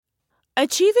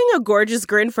Achieving a gorgeous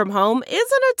grin from home isn't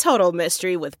a total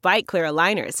mystery with Byte Clear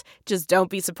aligners. Just don't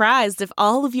be surprised if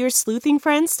all of your sleuthing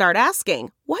friends start asking,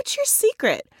 "What's your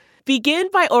secret?" Begin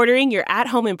by ordering your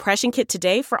at-home impression kit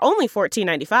today for only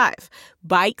 $14.95.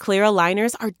 Byte Clear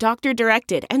aligners are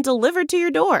doctor-directed and delivered to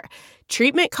your door.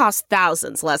 Treatment costs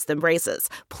thousands less than braces.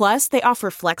 Plus, they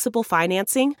offer flexible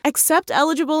financing, accept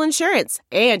eligible insurance,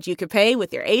 and you can pay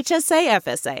with your HSA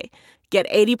FSA. Get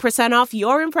 80% off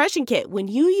your impression kit when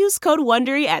you use code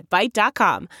WONDERY at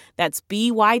Byte.com. That's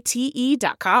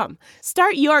BYTE.com.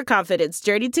 Start your confidence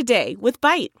journey today with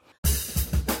Byte.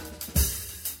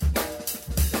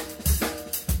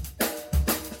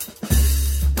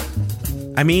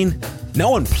 I mean,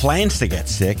 no one plans to get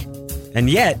sick, and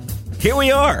yet, here we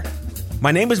are.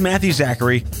 My name is Matthew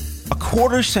Zachary. A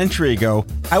quarter century ago,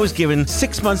 I was given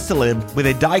 6 months to live with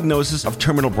a diagnosis of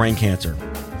terminal brain cancer.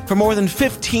 For more than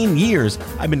 15 years,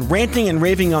 I've been ranting and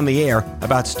raving on the air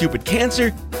about stupid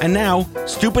cancer and now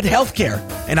stupid healthcare,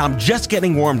 and I'm just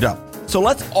getting warmed up. So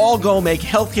let's all go make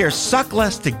healthcare suck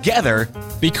less together,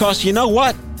 because you know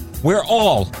what? We're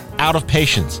all out of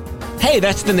patience. Hey,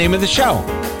 that's the name of the show.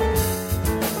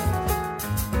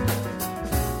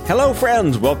 Hello,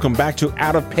 friends. Welcome back to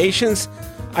Out of Patience.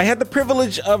 I had the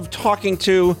privilege of talking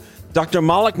to Dr.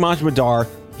 Malik Majumdar.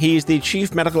 He's the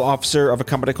chief medical officer of a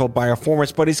company called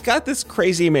Bioformus, but he's got this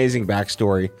crazy, amazing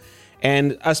backstory.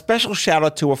 And a special shout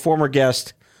out to a former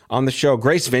guest on the show,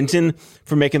 Grace Vinton,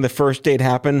 for making the first date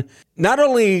happen. Not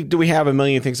only do we have a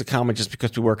million things in common just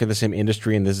because we work in the same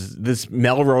industry and this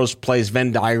Melrose Place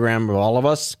Venn diagram of all of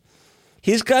us,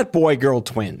 he's got boy-girl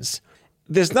twins.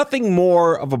 There's nothing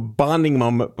more of a bonding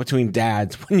moment between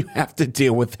dads when you have to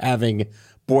deal with having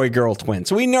boy-girl twins.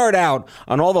 So we nerd out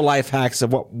on all the life hacks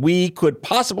of what we could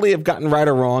possibly have gotten right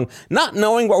or wrong, not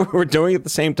knowing what we were doing at the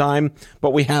same time,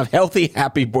 but we have healthy,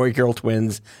 happy boy-girl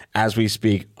twins as we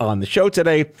speak on the show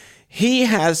today. He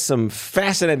has some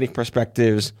fascinating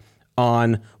perspectives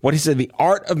on what he said, the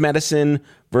art of medicine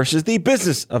versus the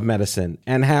business of medicine,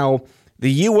 and how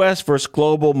the U.S. versus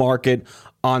global market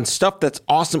on stuff that's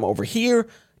awesome over here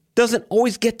doesn't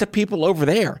always get to people over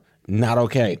there. Not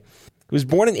okay. He was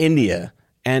born in India,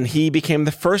 and he became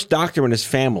the first doctor in his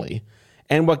family.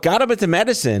 And what got him into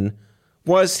medicine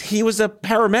was he was a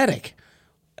paramedic,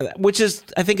 which is,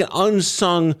 I think, an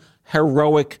unsung,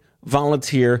 heroic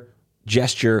volunteer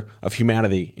gesture of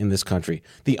humanity in this country.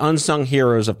 The unsung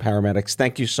heroes of paramedics.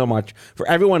 Thank you so much for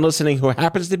everyone listening who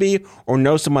happens to be or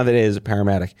knows someone that is a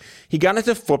paramedic. He got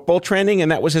into football training,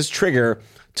 and that was his trigger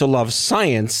to love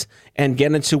science and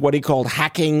get into what he called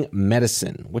hacking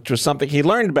medicine, which was something he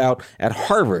learned about at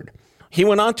Harvard. He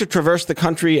went on to traverse the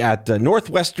country at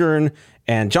Northwestern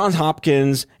and Johns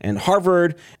Hopkins and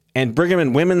Harvard and Brigham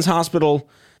and Women's Hospital.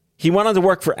 He went on to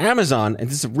work for Amazon and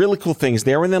did some really cool things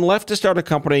there, and then left to start a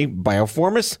company,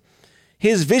 Bioformus.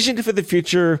 His vision for the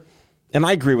future, and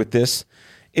I agree with this,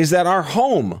 is that our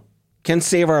home can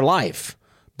save our life.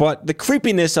 But the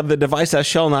creepiness of the device I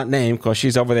shall not name, because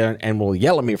she's over there and will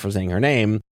yell at me for saying her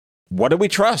name, what do we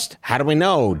trust? How do we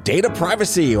know? Data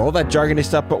privacy, all that jargony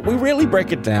stuff, but we really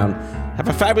break it down. Have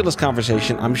a fabulous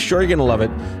conversation. I'm sure you're going to love it.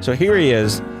 So here he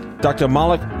is, Dr.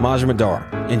 Malik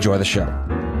Majumdar. Enjoy the show.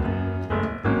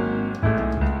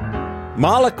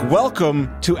 Malik, welcome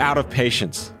to Out of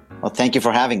Patience. Well, thank you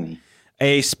for having me.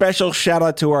 A special shout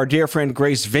out to our dear friend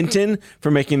Grace Vinton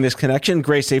for making this connection.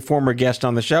 Grace, a former guest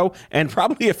on the show and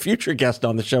probably a future guest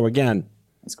on the show again.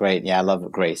 That's great. Yeah, I love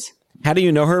Grace. How do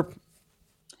you know her?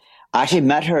 I actually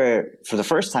met her for the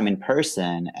first time in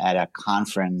person at a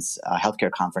conference, a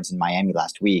healthcare conference in Miami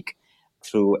last week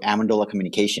through Amendola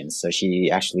Communications. So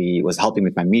she actually was helping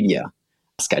with my media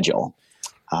schedule.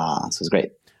 So it was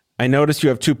great. I noticed you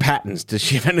have 2 patents. Does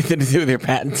she have anything to do with your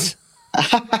patents?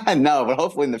 No, but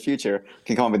hopefully in the future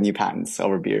can come up with new patents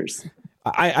over beers.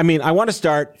 I mean, I want to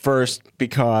start first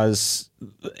because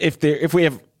if we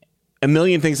have a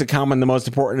million things in common, the most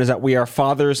important is that we are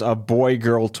fathers of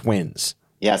boy-girl twins.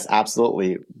 Yes,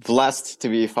 absolutely. Blessed to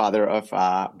be father of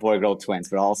boy-girl twins,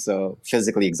 but also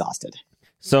physically exhausted.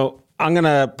 So I'm going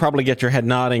to probably get your head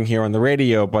nodding here on the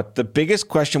radio, but the biggest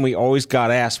question we always got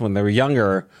asked when they were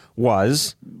younger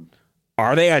was,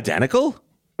 are they identical?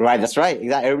 Right, that's right.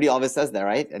 Exactly. Everybody always says that,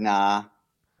 right? And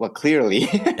well, clearly.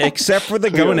 Except for the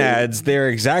gonads, they're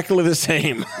exactly the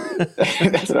same.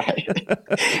 That's right.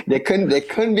 They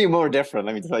couldn't be more different,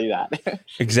 let me tell you that.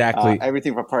 Exactly.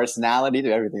 Everything from personality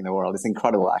to everything in the world. It's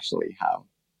incredible, actually, how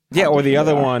or the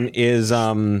other one is,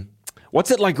 what's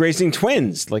it like raising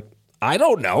twins? Like, I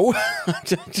don't know.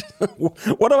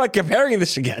 What am I comparing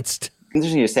this against?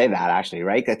 Interesting you say that, actually,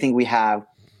 right? I think we have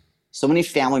so many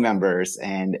family members,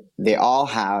 and they all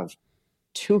have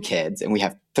 2 kids, and we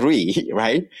have 3,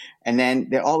 right? And then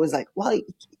they're always like, well, it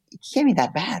can't be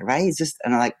that bad, right? It's just,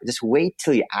 and I'm like, just wait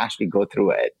till you actually go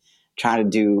through it. Trying to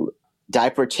do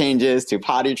diaper changes to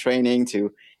potty training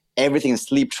to everything,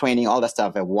 sleep training, all that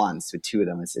stuff at once with 2 of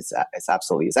them. It's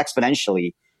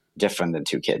exponentially different than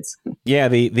 2 kids. Yeah,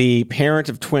 the parent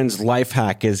of twins life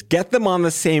hack is get them on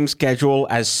the same schedule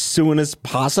as soon as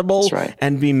possible. That's right.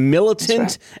 And be militant.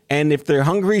 That's right. And if they're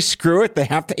hungry, screw it. They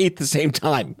have to eat the same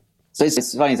time. So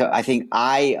it's funny. So I think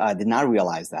I did not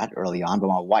realize that early on, but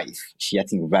my wife, she I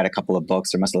think read a couple of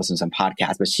books or must have listened to some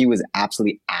podcasts, but she was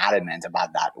absolutely adamant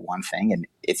about that one thing. And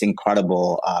it's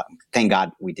incredible. Thank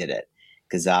God we did it,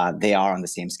 because they are on the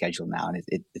same schedule now, and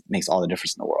it makes all the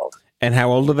difference in the world. And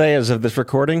how old are they as of this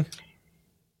recording?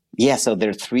 Yeah, so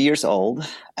they're 3 years old,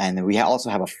 and we also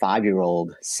have a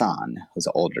 5-year-old son who's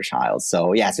an older child.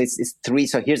 So yeah, so it's 3.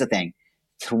 So here's the thing: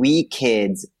 3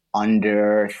 kids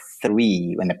under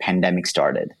 3 when the pandemic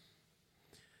started.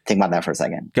 Think about that for a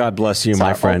second. God bless you,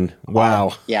 my friend.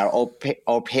 Wow. Our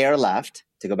au pair left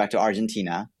to go back to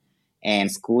Argentina,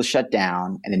 and schools shut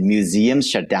down, and then museums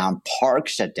shut down,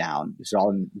 parks shut down. This was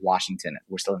all in Washington.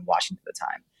 We're still in Washington at the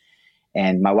time.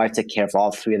 And my wife took care of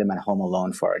all 3 of them at home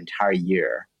alone for an entire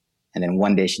year. And then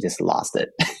one day she just lost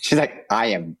it. She's like, I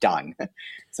am done.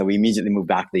 So we immediately moved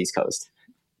back to the East Coast.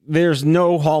 There's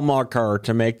no hallmark card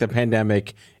to make the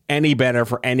pandemic any better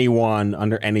for anyone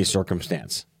under any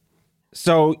circumstance.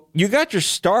 So you got your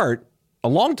start a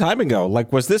long time ago.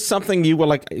 Like, was this something you were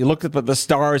like, you looked up at the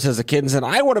stars as a kid and said,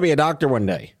 I want to be a doctor one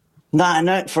day?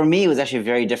 No, for me, it was actually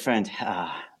very different,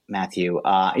 Matthew.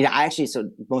 I actually, so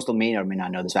most of may or may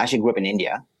not know this, but I actually grew up in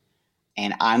India,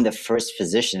 and I'm the first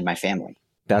physician in my family.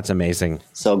 That's amazing.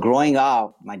 So growing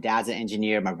up, my dad's an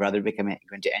engineer. My brother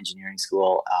went to engineering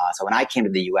school. So when I came to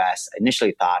the U.S., I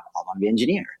initially thought I want to be an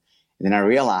engineer. And then I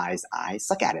realized I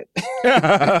suck at it.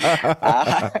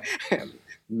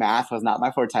 Math was not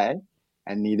my forte,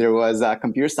 and neither was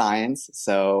computer science.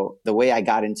 So the way I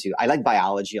got into, I like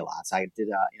biology a lot. So I did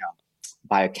a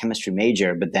biochemistry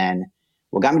major, but then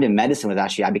what got me to medicine was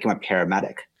actually I became a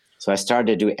paramedic. So I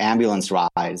started to do ambulance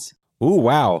rides. Ooh,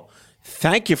 wow.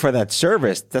 Thank you for that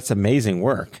service. That's amazing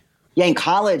work. Yeah, in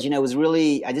college, it was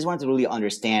really, I just wanted to really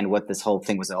understand what this whole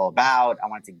thing was all about. I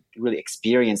wanted to really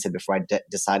experience it before I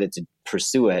decided to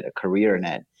pursue it, a career in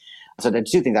it. So the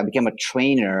 2 things, I became a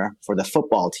trainer for the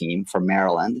football team for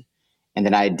Maryland, and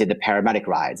then I did the paramedic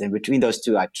rides. And between those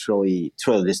 2, I truly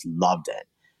just loved it.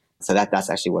 So that's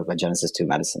actually what my genesis to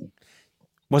medicine.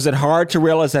 Was it hard to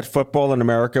realize that football in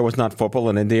America was not football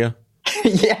in India?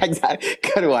 Yeah, exactly.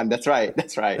 Good one. That's right.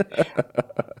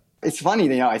 It's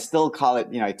funny, I still call it,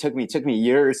 it took me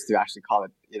years to actually call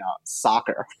it,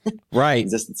 soccer. Right.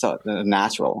 It's just so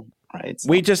natural, right? So,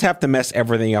 we just have to mess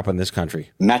everything up in this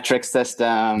country. Metric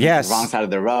system. Yes. Wrong side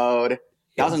of the road.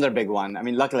 That was another big one. I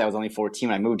mean, luckily I was only 14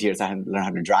 when I moved here, so I hadn't learned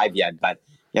how to drive yet. But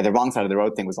yeah, the wrong side of the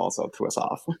road thing was also threw us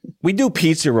off. We do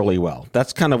pizza really well.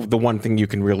 That's kind of the one thing you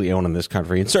can really own in this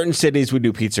country. In certain cities, we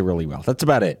do pizza really well. That's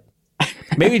about it.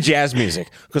 Maybe jazz music,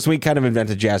 because we kind of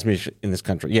invented jazz music in this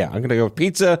country. Yeah, I'm going to go with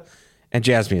pizza and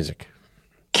jazz music.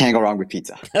 Can't go wrong with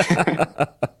pizza.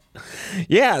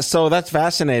 Yeah, so that's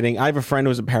fascinating. I have a friend who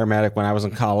was a paramedic when I was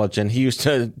in college, and he used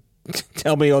to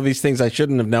tell me all these things I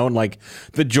shouldn't have known, like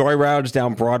the joy routes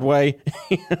down Broadway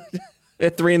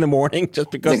at 3 a.m,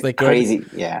 just because they could. Crazy,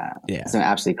 yeah. Some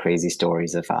absolutely crazy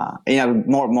stories of,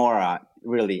 more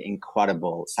really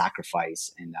incredible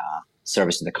sacrifice and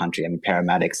service to the country. I mean,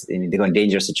 paramedics, they go in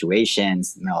dangerous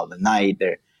situations in the middle of the night.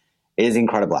 It is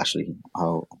incredible, actually,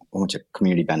 how much a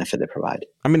community benefit they provide.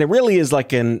 I mean, it really is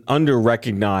like an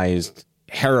under-recognized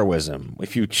heroism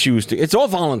if you choose to. It's all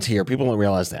volunteer. People don't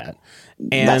realize that.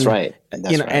 And, that's right.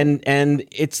 And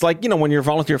it's like, when you're a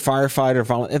volunteer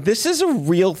firefighter, this is a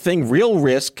real thing, real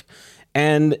risk.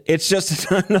 And it's just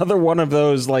another one of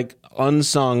those like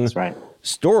unsung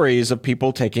stories of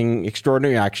people taking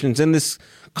extraordinary actions in this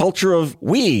culture of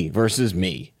we versus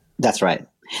me. That's right.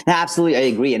 No, absolutely. I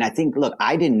agree. And I think, look,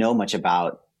 I didn't know much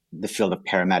about the field of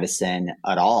paramedicine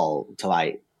at all until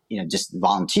I, just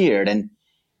volunteered. And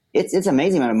it's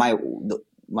amazing. I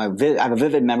have a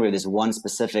vivid memory of this one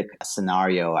specific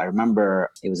scenario. I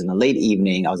remember it was in the late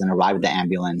evening. I was going to arrive at the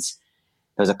ambulance.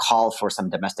 There was a call for some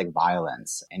domestic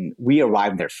violence, and we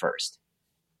arrived there first.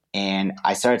 And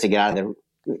I started to get out of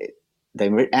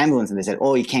the ambulance, and they said,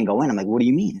 "Oh, you can't go in." I'm like, "What do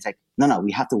you mean?" It's like, no,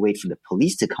 we have to wait for the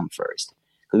police to come first,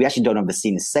 because we actually don't know if the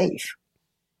scene is safe.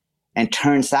 And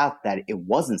turns out that it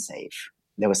wasn't safe.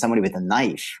 There was somebody with a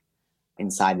knife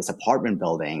inside this apartment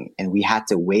building, and we had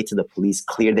to wait till the police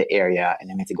cleared the area, and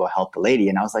then we had to go help the lady.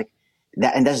 And I was like,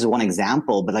 that's just one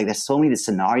example, but like there's so many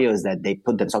scenarios that they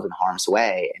put themselves in harm's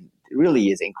way, and really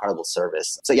is incredible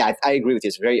service. So yeah, I agree with you.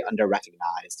 It's very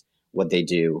under-recognized what they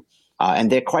do.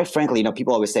 And they're quite frankly,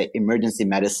 people always say emergency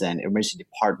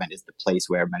department is the place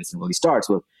where medicine really starts.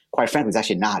 Well, quite frankly, it's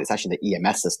actually not. It's actually the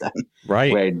EMS system,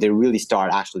 right, where they really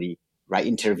start actually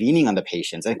intervening on the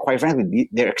patients. And quite frankly,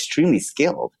 they're extremely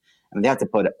skilled. I mean, they have to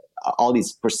put all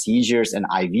these procedures and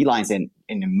IV lines in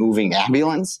a moving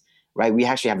ambulance, right? We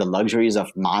actually have the luxuries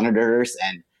of monitors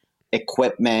and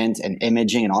equipment and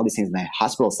imaging and all these things in the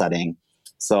hospital setting.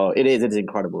 So it is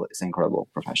incredible. It's an incredible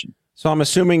profession. So I'm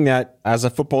assuming that as a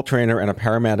football trainer and a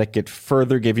paramedic, it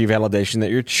further gave you validation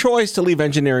that your choice to leave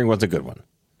engineering was a good one.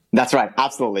 That's right.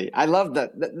 Absolutely. I love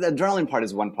the adrenaline part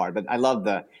is one part, but I love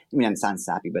it sounds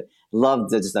sappy, but love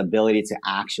the just ability to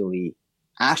actually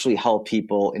help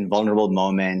people in vulnerable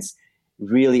moments,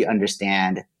 really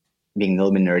understand, being a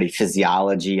little bit nerdy,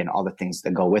 physiology and all the things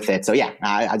that go with it. So yeah,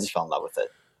 I just fell in love with it.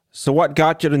 So what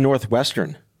got you to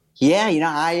Northwestern? Yeah,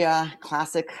 I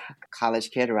classic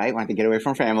college kid, right? Wanted to get away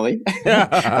from family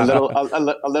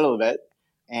a little bit.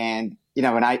 And,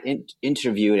 when I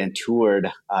interviewed and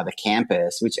toured the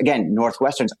campus, which again,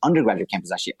 Northwestern's undergraduate campus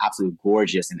is actually absolutely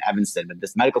gorgeous in Evanston, but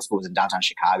this medical school was in downtown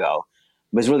Chicago,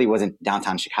 but it really wasn't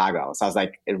downtown Chicago. So I was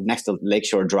like next to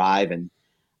Lakeshore Drive. And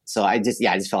so I just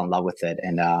fell in love with it.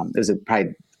 And it was probably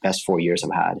the best 4 years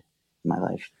I've had in my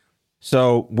life.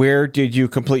 So where did you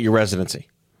complete your residency?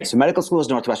 So medical school is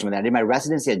Northwestern. But I did my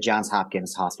residency at Johns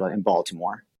Hopkins Hospital in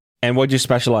Baltimore. And what did you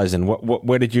specialize in?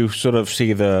 Where did you sort of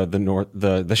see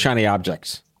the shiny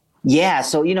objects? Yeah,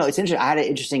 so it's interesting. I had an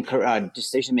interesting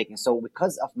decision making. So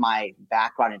because of my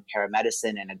background in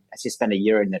paramedicine, and I actually spent a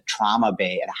year in the trauma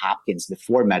bay at Hopkins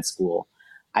before med school,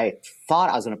 I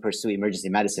thought I was going to pursue emergency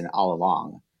medicine all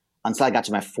along until I got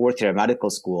to my fourth year of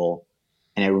medical school,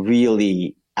 and I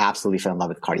really absolutely fell in love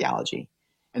with cardiology,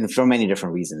 and for many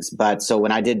different reasons. But so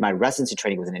when I did my residency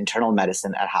training, it was in internal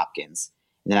medicine at Hopkins.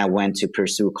 And then I went to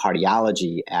pursue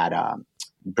cardiology at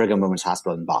Brigham Women's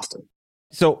Hospital in Boston.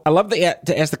 So I love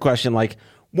to ask the question, like,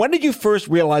 when did you first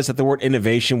realize that the word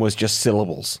innovation was just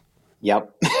syllables?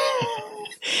 Yep.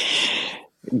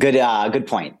 Good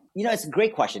point. It's a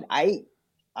great question.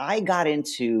 I got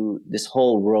into this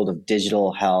whole world of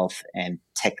digital health and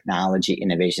technology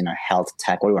innovation, or health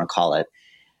tech, what do you want to call it,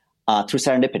 through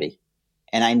serendipity.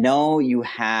 And I know you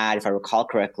had, if I recall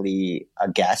correctly, a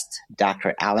guest,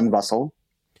 Dr. Alan Russell,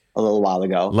 a little while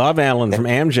ago. Love Alan from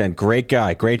Amgen. Great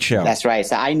guy. Great show. That's right.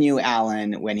 So I knew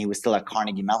Alan when he was still at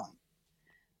Carnegie Mellon.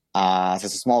 So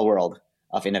it's a small world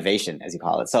of innovation, as you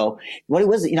call it. So what it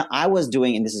was, I was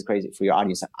doing, and this is crazy for your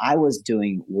audience, I was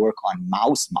doing work on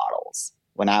mouse models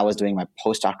when I was doing my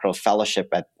postdoctoral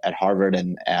fellowship at Harvard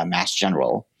and Mass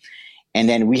General. And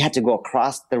then we had to go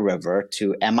across the river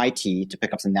to MIT to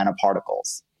pick up some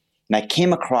nanoparticles. And I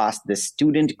came across this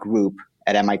student group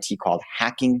at MIT called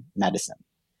Hacking Medicine.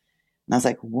 And I was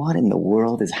like, what in the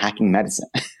world is hacking medicine?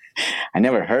 I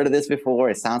never heard of this before.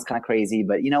 It sounds kind of crazy,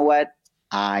 but you know what?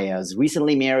 I was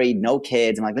recently married, no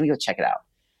kids. I'm like, let me go check it out.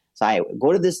 So I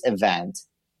go to this event,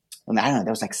 and I don't know,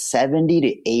 there was like 70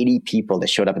 to 80 people that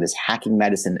showed up at this hacking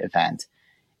medicine event.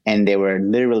 And they were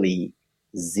literally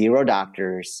 0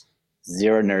 doctors,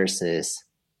 0 nurses,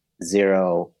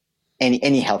 0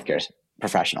 any healthcare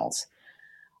professionals.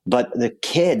 But the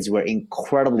kids were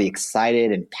incredibly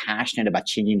excited and passionate about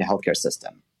changing the healthcare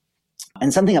system.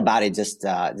 And something about it just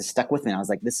stuck with me. I was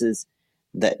like, this is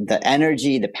the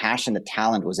energy, the passion, the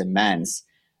talent was immense.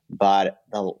 But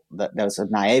there was a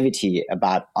naivety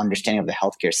about understanding of the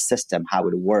healthcare system, how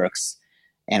it works,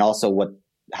 and also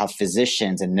how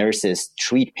physicians and nurses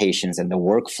treat patients and the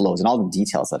workflows and all the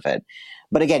details of it.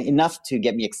 But again, enough to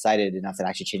get me excited enough that I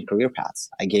actually changed career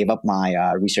paths. I gave up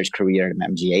my research career at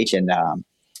MGH and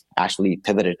actually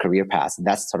pivoted career paths.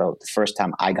 That's sort of the first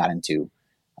time I got into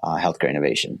healthcare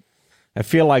innovation. I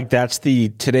feel like that's the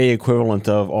today equivalent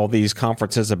of all these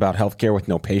conferences about healthcare with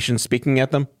no patients speaking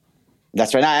at them.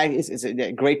 That's right. It's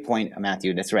a great point,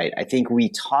 Matthew. That's right. I think we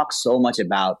talk so much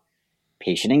about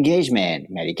patient engagement,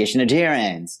 medication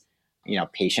adherence,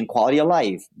 patient quality of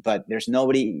life, but there's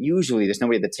nobody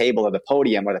at the table or the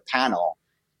podium or the panel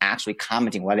actually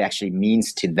commenting what it actually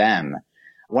means to them.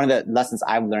 One of the lessons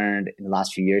I've learned in the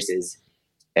last few years is,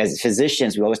 as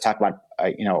physicians, we always talk about,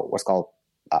 what's called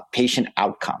patient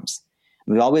outcomes.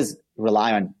 We always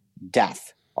rely on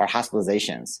death or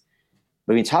hospitalizations.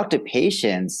 But when we talk to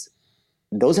patients,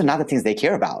 those are not the things they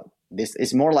care about. This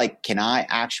is more like, can I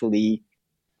actually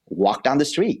walk down the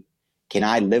street? Can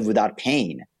I live without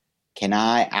pain? Can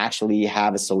I actually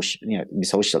have not be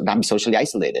socially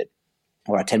isolated,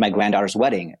 or attend my granddaughter's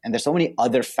wedding? And there's so many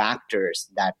other factors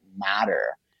that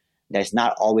matter. That it's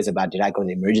not always about, did I go to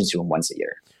the emergency room once a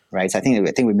year? right? So I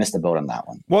think we missed the boat on that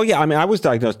one. Well, yeah, I mean, I was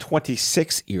diagnosed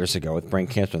 26 years ago with brain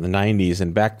cancer in the 90s,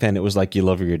 and back then it was like you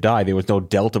live or you die. There was no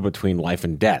delta between life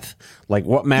and death. Like,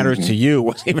 what matters to you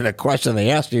wasn't even a question they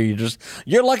asked you.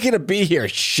 You're lucky to be here.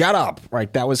 Shut up,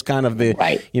 right? That was kind of the,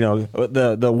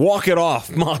 the walk it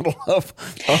off model of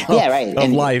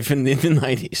life in the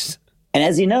 90s. And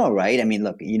as you know, right? I mean,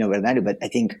 look, you know what I do, but I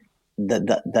think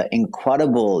the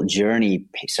incredible journey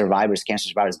cancer survivors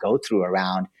go through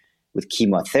around with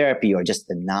chemotherapy or just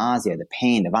the nausea, the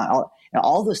pain,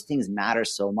 all those things matter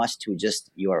so much to just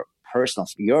your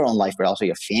own life, but also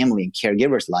your family and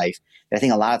caregiver's life. I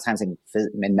think a lot of times in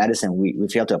medicine, we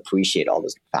fail to appreciate all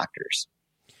those factors.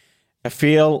 I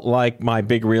feel like my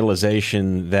big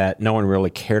realization that no one really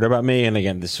cared about me, and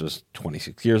again, this was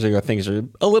 26 years ago, things are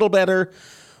a little better,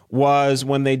 was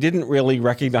when they didn't really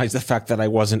recognize the fact that I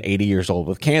wasn't 80 years old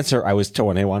with cancer. I was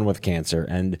 21 with cancer.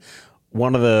 And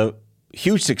one of the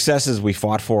huge successes we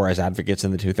fought for as advocates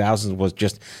in the 2000s was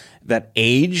just that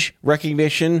age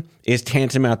recognition is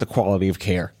tantamount to quality of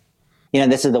care. You know,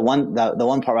 this is the one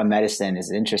part of medicine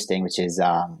is interesting, which is,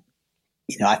 I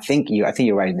think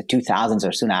you're right. In the 2000s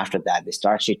or soon after that, they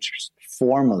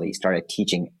formally started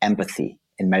teaching empathy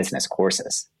in medicine as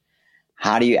courses.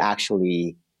 How do you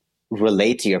actually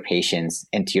relate to your patients?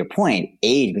 And to your point,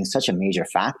 age being such a major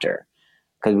factor,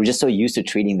 because we're just so used to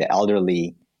treating the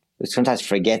elderly. We sometimes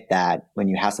forget that when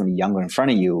you have somebody younger in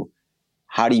front of you,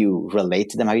 how do you relate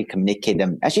to them? How do you communicate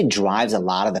them? Actually drives a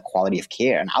lot of the quality of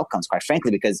care and outcomes, quite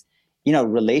frankly, because,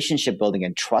 relationship building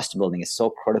and trust building is so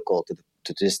critical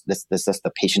to just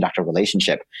the patient-doctor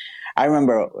relationship. I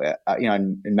remember,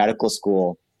 in medical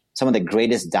school, some of the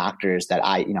greatest doctors that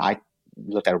I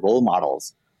looked at role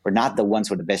models were not the ones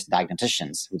who were the best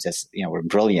diagnosticians, who just, were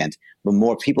brilliant, but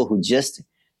more people who just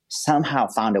somehow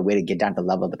found a way to get down to the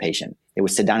level of the patient. They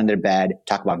would sit down in their bed,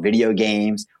 talk about video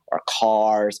games or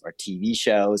cars or TV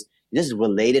shows. It just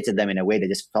related to them in a way that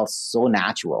just felt so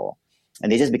natural.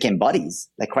 And they just became buddies.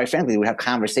 Like, quite frankly, we would have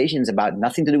conversations about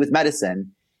nothing to do with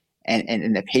medicine.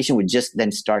 And the patient would just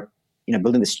then start,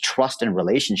 building this trust and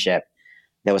relationship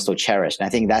that was so cherished. And I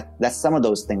think that's some of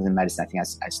those things in medicine I think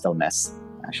I still miss,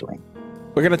 actually.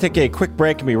 We're going to take a quick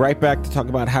break and be right back to talk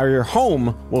about how your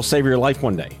home will save your life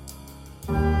one day.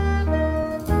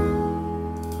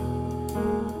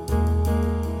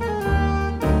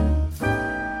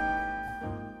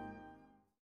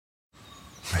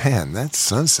 Man, that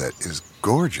sunset is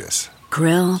gorgeous.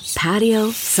 Grill, patio,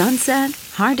 sunset.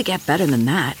 Hard to get better than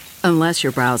that. Unless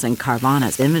you're browsing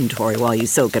Carvana's inventory while you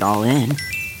soak it all in.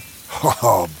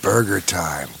 Oh, burger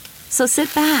time. So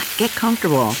sit back, get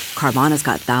comfortable. Carvana's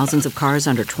got thousands of cars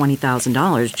under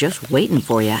 $20,000 just waiting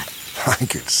for you. I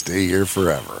could stay here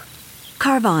forever.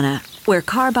 Carvana, where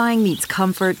car buying meets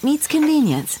comfort meets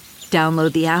convenience.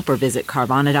 Download the app or visit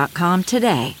Carvana.com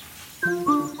today.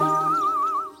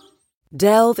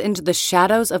 Delve into the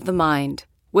shadows of the mind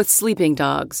with Sleeping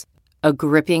Dogs, a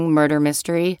gripping murder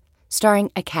mystery starring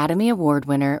Academy Award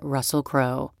winner Russell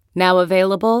Crowe. Now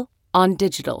available on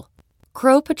digital.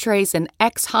 Crowe portrays an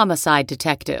ex-homicide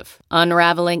detective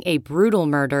unraveling a brutal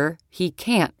murder he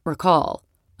can't recall.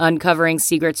 Uncovering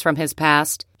secrets from his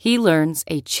past, he learns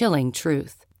a chilling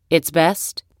truth. It's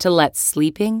best to let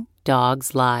sleeping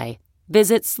dogs lie.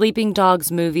 Visit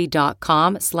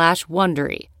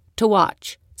sleepingdogsmovie.com/Wondery to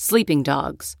watch Sleeping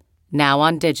Dogs, now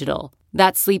on digital.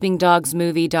 That's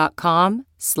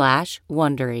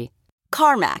sleepingdogsmovie.com/Wondery.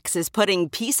 CarMax is putting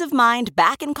peace of mind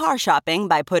back in car shopping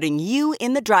by putting you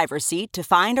in the driver's seat to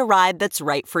find a ride that's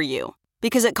right for you.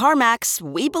 Because at CarMax,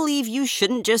 we believe you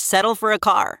shouldn't just settle for a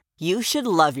car. You should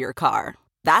love your car.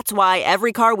 That's why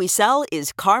every car we sell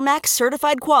is CarMax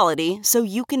certified quality, so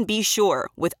you can be sure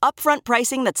with upfront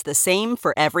pricing that's the same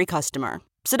for every customer.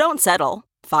 So don't settle.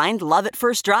 Find love at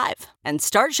first drive and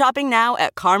start shopping now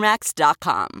at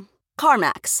CarMax.com.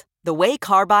 CarMax, the way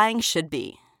car buying should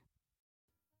be.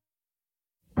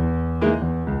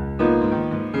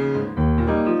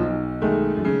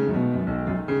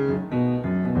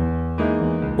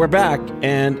 We're back,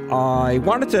 and I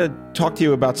wanted to talk to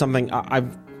you about something. I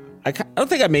don't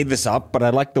think I made this up, but I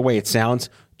like the way it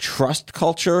sounds. Trust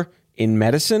culture in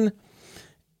medicine.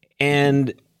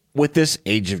 And with this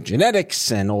age of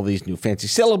genetics and all these new fancy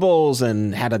syllables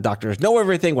and how do doctors know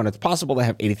everything when it's possible to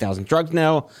have 80,000 drugs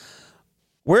now,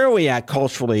 where are we at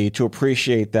culturally to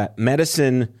appreciate that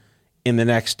medicine in the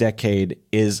next decade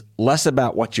is less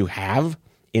about what you have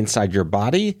inside your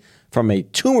body from a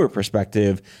tumor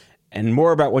perspective and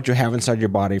more about what you have inside your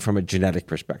body from a genetic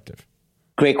perspective?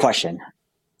 Great question.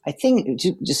 I think,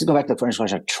 just to go back to the first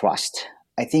question of trust,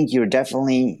 I think you're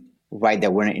definitely right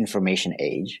that we're in an information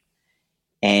age.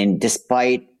 And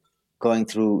despite going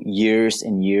through years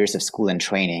and years of school and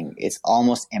training, it's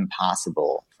almost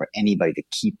impossible for anybody to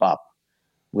keep up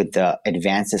with the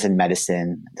advances in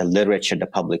medicine, the literature, the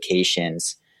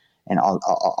publications, and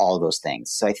all those things.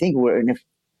 So I think we're in an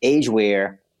age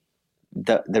where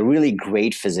the really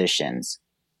great physicians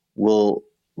will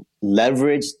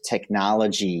leverage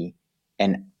technology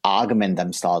and augment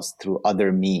themselves through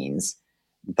other means.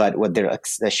 But what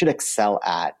they should excel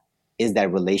at is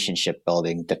that relationship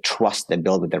building, the trust they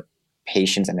build with their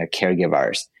patients and their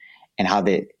caregivers, and how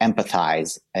they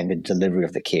empathize in the delivery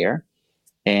of the care.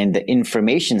 And the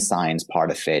information science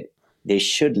part of it, they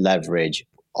should leverage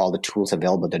all the tools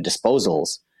available at their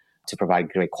disposals to provide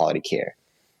great quality care.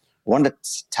 One of the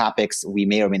topics we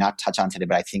may or may not touch on today,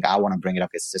 but I think I want to bring it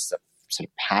up, it's just a sort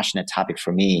of passionate topic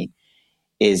for me,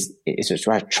 is as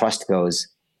far as trust goes,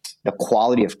 the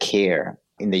quality of care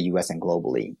in the US and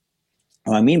globally.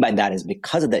 What I mean by that is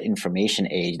because of the information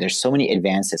age, there's so many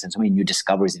advances and so many new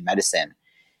discoveries in medicine.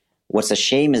 What's a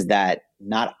shame is that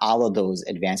not all of those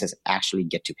advances actually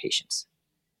get to patients.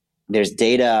 There's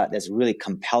data, there's really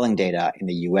compelling data in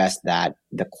the US that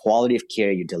the quality of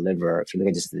care you deliver, if you look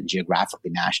at just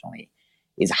geographically, nationally,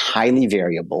 is highly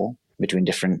variable between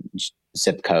different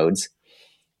zip codes.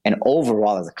 And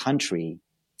overall, as a country,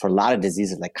 for a lot of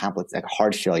diseases like complex, like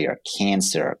heart failure,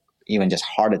 cancer, even just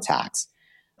heart attacks,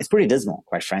 it's pretty dismal,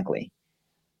 quite frankly.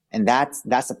 And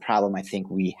that's a problem I think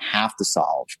we have to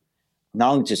solve,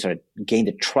 not only to sort of gain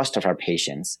the trust of our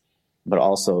patients, but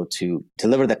also to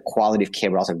deliver the quality of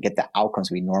care, but also get the outcomes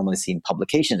we normally see in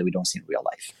publications that we don't see in real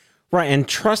life. Right. And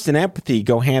trust and empathy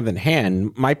go hand in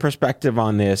hand. My perspective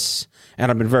on this,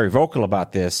 and I've been very vocal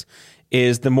about this,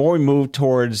 is the more we move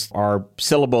towards our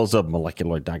syllables of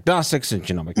molecular diagnostics and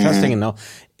genomic testing, and all,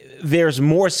 there's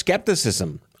more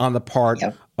skepticism on the part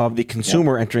of the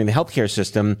consumer entering the healthcare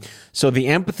system. So the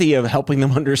empathy of helping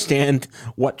them understand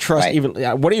what trust, even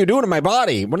what are you doing to my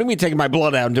body? What do you mean taking my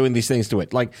blood out and doing these things to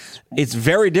it? Like, it's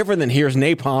very different than here's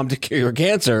napalm to cure your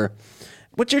cancer.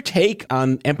 What's your take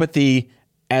on empathy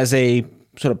as a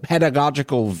sort of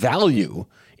pedagogical value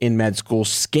in med school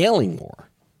scaling more?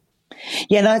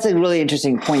 Yeah, no, that's a really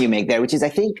interesting point you make there, which is I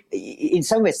think in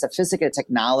some ways sophisticated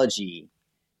technology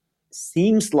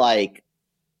seems like,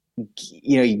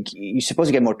 you know, you're supposed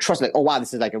to get more trust. Like, oh, wow,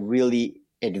 this is like a really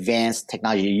advanced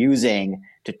technology you're using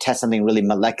to test something really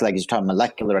molecular, like you're talking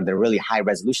molecular at the really high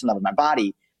resolution level of my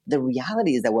body. The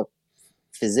reality is that what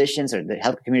physicians or the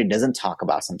health community doesn't talk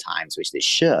about sometimes, which they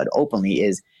should openly,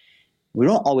 is we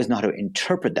don't always know how to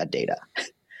interpret that data.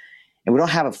 And we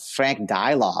don't have a frank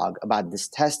dialogue about this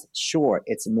test. Sure,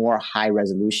 it's more high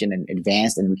resolution and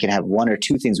advanced, and we can have one or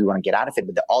two things we want to get out of it,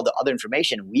 but all the other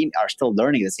information we are still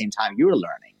learning at the same time you're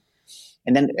learning.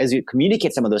 And then as you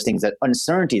communicate some of those things, that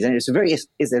uncertainties, and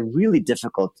it's a really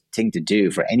difficult thing to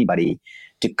do for anybody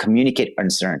to communicate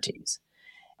uncertainties.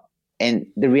 And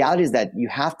the reality is that you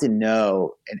have to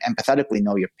know and empathetically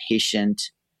know your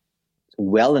patient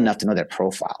well enough to know their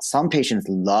profile. Some patients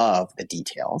love the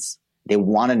details. They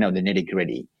want to know the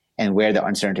nitty-gritty and where the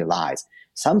uncertainty lies.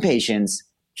 Some patients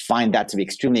find that to be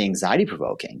extremely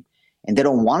anxiety-provoking, and they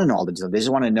don't want to know all the details. They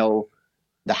just want to know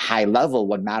the high level,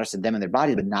 what matters to them and their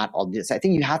body, but not all this. I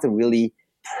think you have to really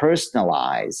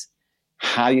personalize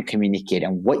how you communicate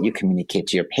and what you communicate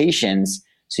to your patients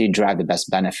so you drive the best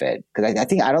benefit. Because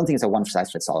I don't think it's a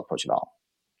one-size-fits-all approach at all.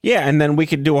 Yeah, and then we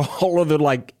could do a whole other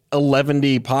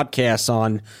 11D podcasts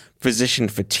on physician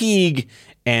fatigue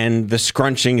and the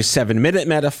scrunching 7-minute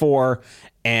metaphor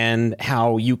and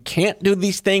how you can't do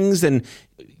these things and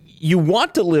you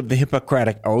want to live the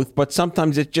Hippocratic Oath, but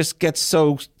sometimes it just gets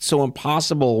so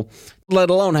impossible,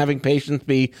 let alone having patients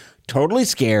be totally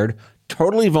scared,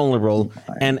 totally vulnerable,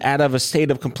 and out of a state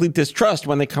of complete distrust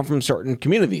when they come from certain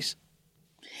communities.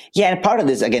 Yeah, and part of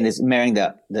this, again, is marrying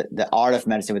the art of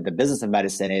medicine with the business of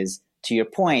medicine is, to your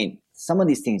point, some of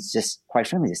these things just, quite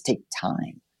frankly, just take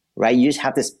time, right? You just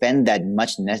have to spend that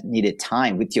much needed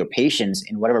time with your patients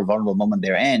in whatever vulnerable moment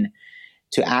they're in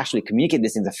to actually communicate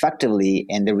these things effectively.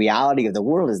 And the reality of the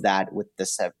world is that with the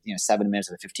 7 minutes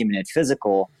or the 15-minute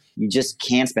physical, you just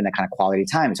can't spend that kind of quality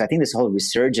time. So I think this whole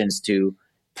resurgence to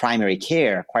primary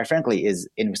care, quite frankly, is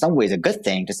in some ways a good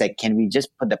thing to say, can we just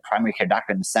put the primary care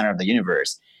doctor in the center of the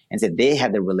universe and say they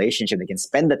have the relationship, they can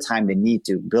spend the time they need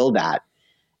to build that.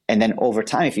 And then over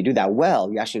time, if you do that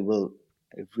well, you actually will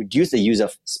reduce the use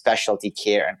of specialty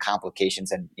care and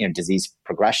complications and disease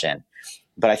progression.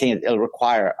 But I think it'll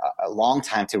require a long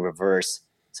time to reverse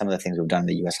some of the things we've done in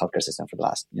the U.S. healthcare system for the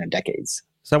last decades.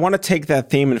 So I want to take that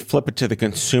theme and flip it to the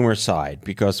consumer side,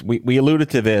 because we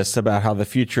alluded to this about how the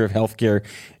future of healthcare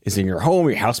is in your home.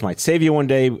 Your house might save you one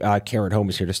day. Care at home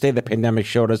is here to stay. The pandemic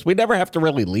showed us we never have to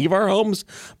really leave our homes.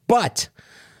 But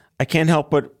I can't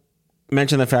help but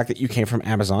mention the fact that you came from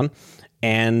Amazon,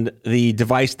 and the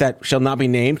device that shall not be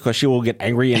named because she will get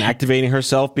angry and activating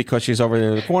herself because she's over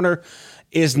there in the corner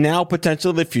is now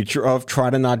potentially the future of try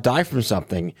to not die from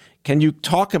something. Can you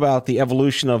talk about the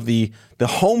evolution of the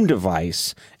home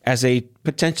device as a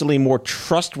potentially more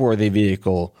trustworthy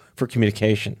vehicle for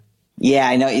communication? Yeah,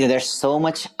 I know. There's so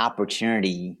much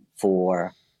opportunity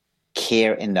for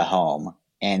care in the home,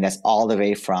 and that's all the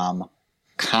way from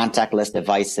contactless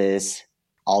devices,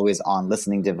 always on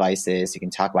listening devices. You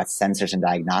can talk about sensors and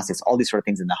diagnostics, all these sort of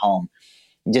things in the home.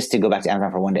 Just to go back to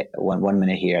Amazon for one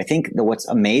minute here, I think that what's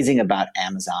amazing about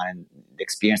Amazon and the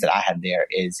experience that I had there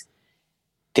is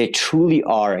they truly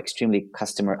are extremely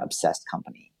customer obsessed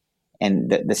company. And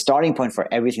the starting point for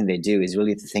everything they do is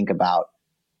really to think about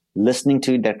listening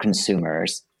to their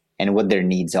consumers and what their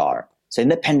needs are. So in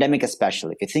the pandemic,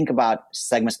 especially, if you think about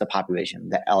segments of the population,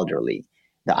 the elderly,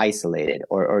 the isolated,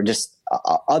 or just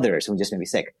others who just may be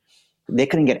sick, they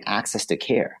couldn't get access to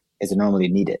care as they normally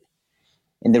needed.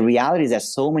 And the reality is that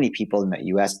so many people in the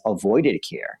US avoided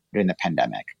care during the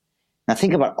pandemic. Now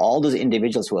think about all those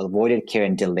individuals who avoided care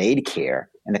and delayed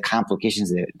care and the complications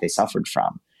that they suffered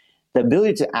from. The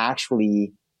ability to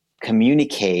actually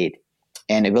communicate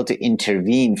and able to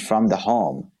intervene from the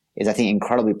home is, I think,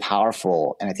 incredibly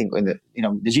powerful. And I think the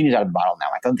genie's out of the bottle now.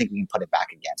 I don't think we can put it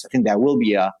back again. So I think there will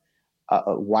be a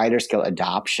wider scale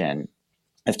adoption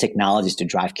of technologies to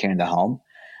drive care in the home.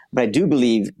 But I do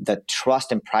believe the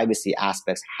trust and privacy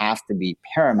aspects have to be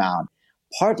paramount,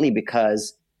 partly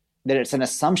because there's an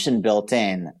assumption built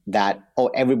in that,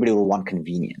 everybody will want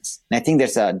convenience. And I think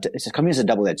convenience is a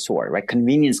double-edged sword, right?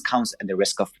 Convenience comes at the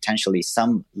risk of potentially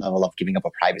some level of giving up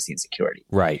of privacy and security.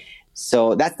 Right.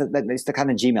 So that's the kind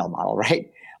of Gmail model,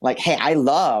 right? Like, hey, I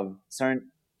love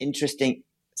certain interesting,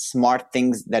 smart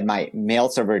things that my mail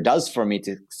server does for me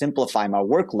to simplify my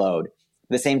workload.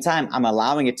 At the same time, I'm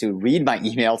allowing it to read my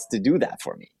emails to do that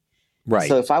for me. Right.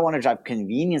 So if I want to drive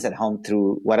convenience at home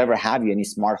through whatever have you, any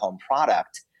smart home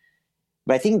product,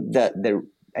 but I think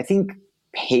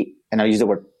and I'll use the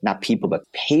word not people, but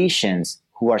patients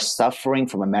who are suffering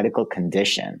from a medical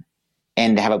condition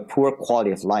and have a poor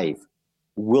quality of life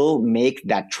will make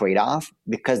that trade-off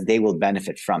because they will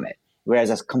benefit from it. Whereas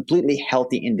a completely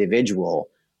healthy individual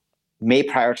may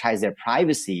prioritize their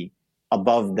privacy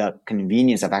above the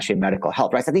convenience of actually medical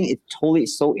health, right? So I think it's totally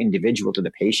so individual to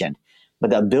the patient, but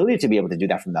the ability to be able to do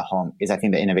that from the home is, I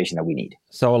think, the innovation that we need.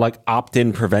 So like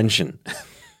opt-in prevention.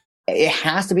 It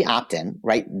has to be opt-in,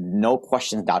 right? No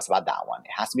questions, doubts about that one.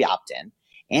 It has to be opt-in.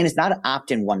 And it's not an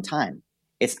opt-in one time.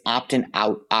 It's opt-in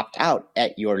out, opt-out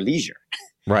at your leisure.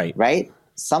 Right. Right?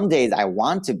 Some days I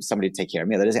want somebody to take care of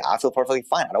me. Other days I feel perfectly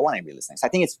fine. I don't want anybody listening. So I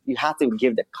think you have to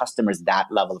give the customers that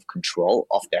level of control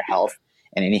of their health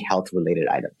and any health-related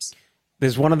items.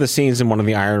 There's one of the scenes in one of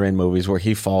the Iron Man movies where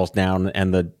he falls down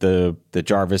and the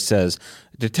Jarvis says,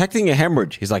 detecting a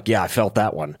hemorrhage. He's like, yeah, I felt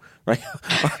that one. Right?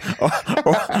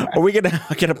 Are we going to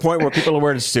get a point where people are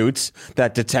wearing suits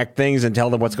that detect things and tell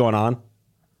them what's going on?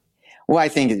 Well, I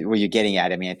think what you're getting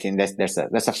at, I think there's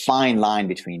a fine line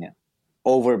between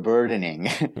overburdening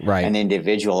an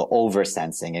individual,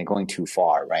 oversensing and going too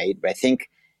far, right? But I think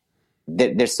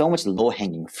there's so much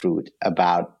low-hanging fruit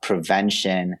about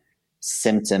prevention,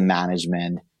 symptom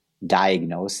management,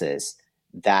 diagnosis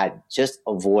that just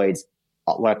avoids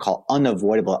what I call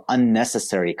unavoidable,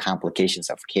 unnecessary complications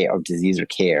of care, of disease or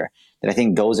care, that I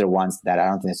think those are ones that I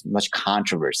don't think there's much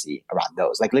controversy around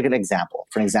those. Like, look at an example.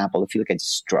 For example, if you look at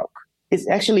stroke, it's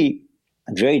actually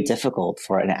very difficult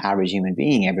for an average human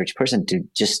being, average person, to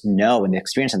just know and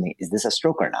experience something, is this a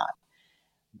stroke or not?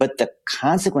 But the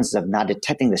consequences of not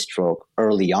detecting the stroke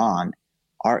early on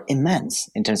are immense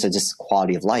in terms of just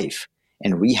quality of life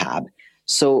and rehab.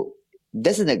 So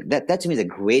that to me is a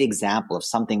great example of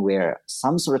something where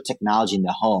some sort of technology in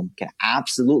the home can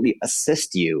absolutely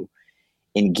assist you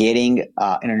in getting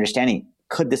an understanding,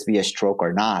 could this be a stroke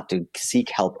or not, to seek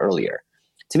help earlier.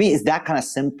 To me, it's that kind of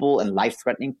simple and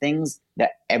life-threatening things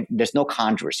that there's no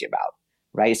controversy about,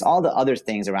 right? It's all the other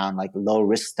things around like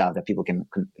low-risk stuff that people can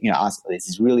ask, is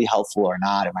this really helpful or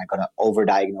not? Am I going to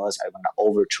overdiagnose? Am I going to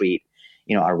overtreat,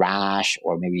 a rash,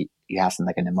 or maybe you have something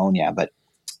like a pneumonia? But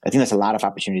I think there's a lot of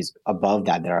opportunities above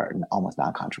that are almost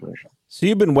non-controversial. So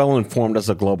you've been well informed as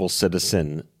a global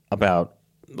citizen about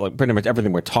like pretty much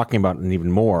everything we're talking about and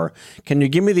even more. Can you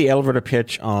give me the elevator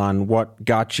pitch on what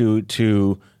got you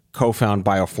to co-found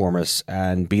Bioformus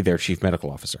and be their chief medical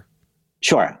officer?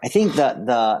 Sure. I think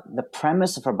the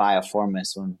premise of our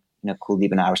Bioformis, when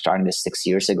Kuldeep and I were starting this 6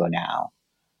 years ago now,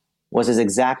 was this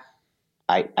exact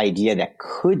idea that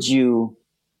could you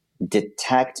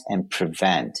detect and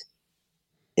prevent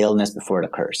illness before it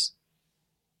occurs?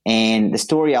 And the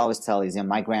story I always tell is,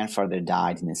 my grandfather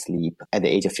died in his sleep at the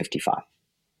age of 55.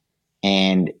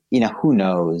 And, who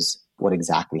knows what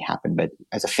exactly happened. But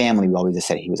as a family, we always just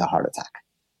said he was a heart attack,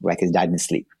 right? Because he died in his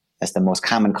sleep. That's the most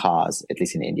common cause, at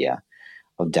least in India,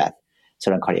 of death,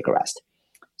 sudden cardiac arrest.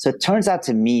 So it turns out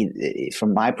to me,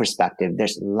 from my perspective,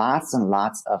 there's lots and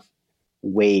lots of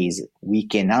ways we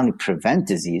can not only prevent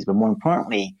disease, but more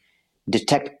importantly,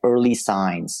 detect early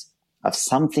signs of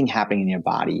something happening in your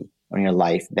body or in your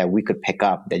life that we could pick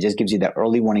up that just gives you the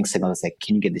early warning signal that's like,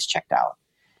 can you get this checked out?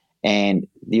 And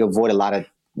you avoid a lot of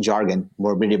jargon,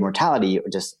 morbidity, mortality, or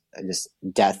just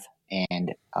death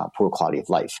and poor quality of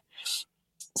life.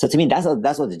 So to me, that's what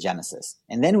the genesis.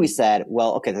 And then we said,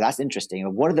 well, okay, that's interesting.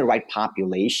 What are the right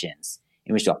populations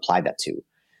in which to apply that to?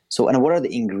 So, and what are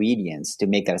the ingredients to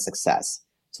make that a success?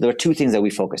 So there were two things that we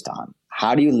focused on.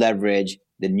 How do you leverage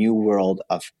the new world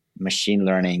of machine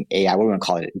learning, AI, what we're going to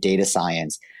call it, data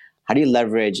science? How do you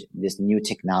leverage these new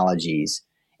technologies?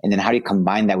 And then how do you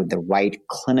combine that with the right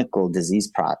clinical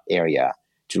disease area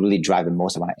to really drive the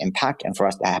most amount of impact? And for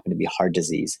us, that happened to be heart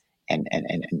disease and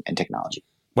technology.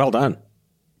 Well done.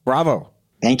 Bravo.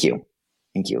 Thank you.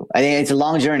 I think it's a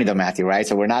long journey though, Matthew, right?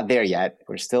 So we're not there yet.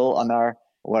 We're still on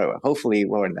hopefully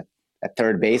we're at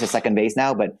third base or second base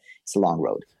now, but it's a long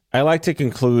road. I like to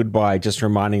conclude by just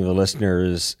reminding the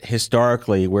listeners,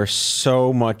 historically, we're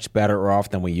so much better off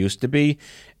than we used to be.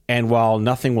 And while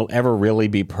nothing will ever really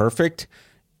be perfect,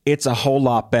 it's a whole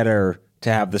lot better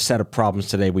to have the set of problems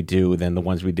today we do than the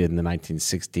ones we did in the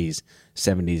 1960s,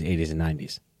 70s, 80s, and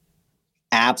 90s.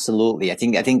 Absolutely. I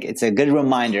think it's a good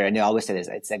reminder, and I always say this,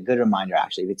 it's a good reminder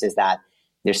actually, which is that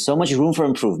there's so much room for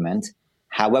improvement.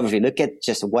 However, if you look at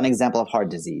just one example of heart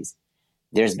disease,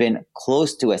 there's been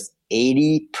close to an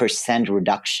 80%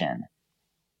 reduction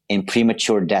in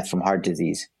premature death from heart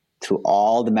disease through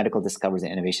all the medical discoveries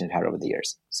and innovations we've had over the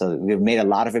years. So we've made a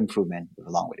lot of improvement with a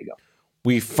long way to go.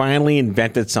 We finally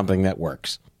invented something that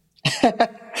works.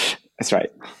 That's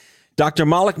right. Dr.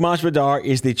 Malik Majmudar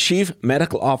is the Chief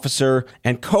Medical Officer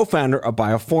and co-founder of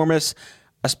Bioformis.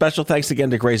 A special thanks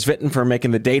again to Grace Vitton for making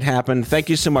the date happen. Thank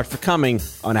you so much for coming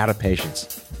on Out of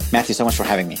Patience. Matthew, so much for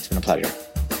having me. It's been a pleasure.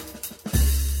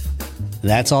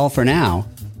 That's all for now.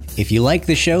 If you like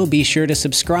the show, be sure to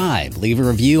subscribe, leave a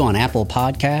review on Apple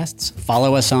Podcasts,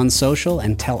 follow us on social,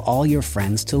 and tell all your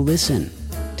friends to listen.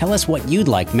 Tell us what you'd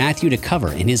like Matthew to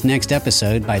cover in his next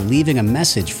episode by leaving a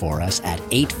message for us at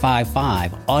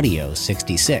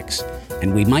 855-AUDIO-66,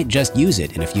 and we might just use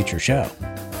it in a future show.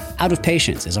 Out of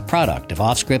Patience is a product of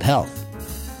Offscript Health.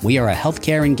 We are a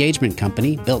healthcare engagement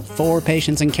company built for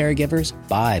patients and caregivers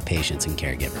by patients and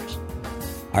caregivers.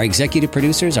 Our executive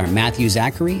producers are Matthew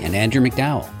Zachary and Andrew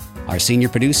McDowell. Our senior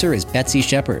producer is Betsy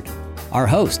Shepard. Our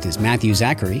host is Matthew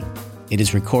Zachary. It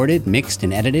is recorded, mixed,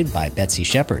 and edited by Betsy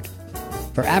Shepard.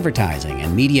 For advertising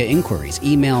and media inquiries,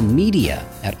 email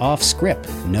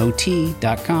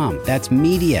media@offscript.com. That's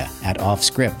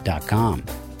media@offscript.com.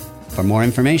 For more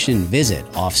information, visit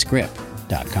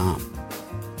offscript.com.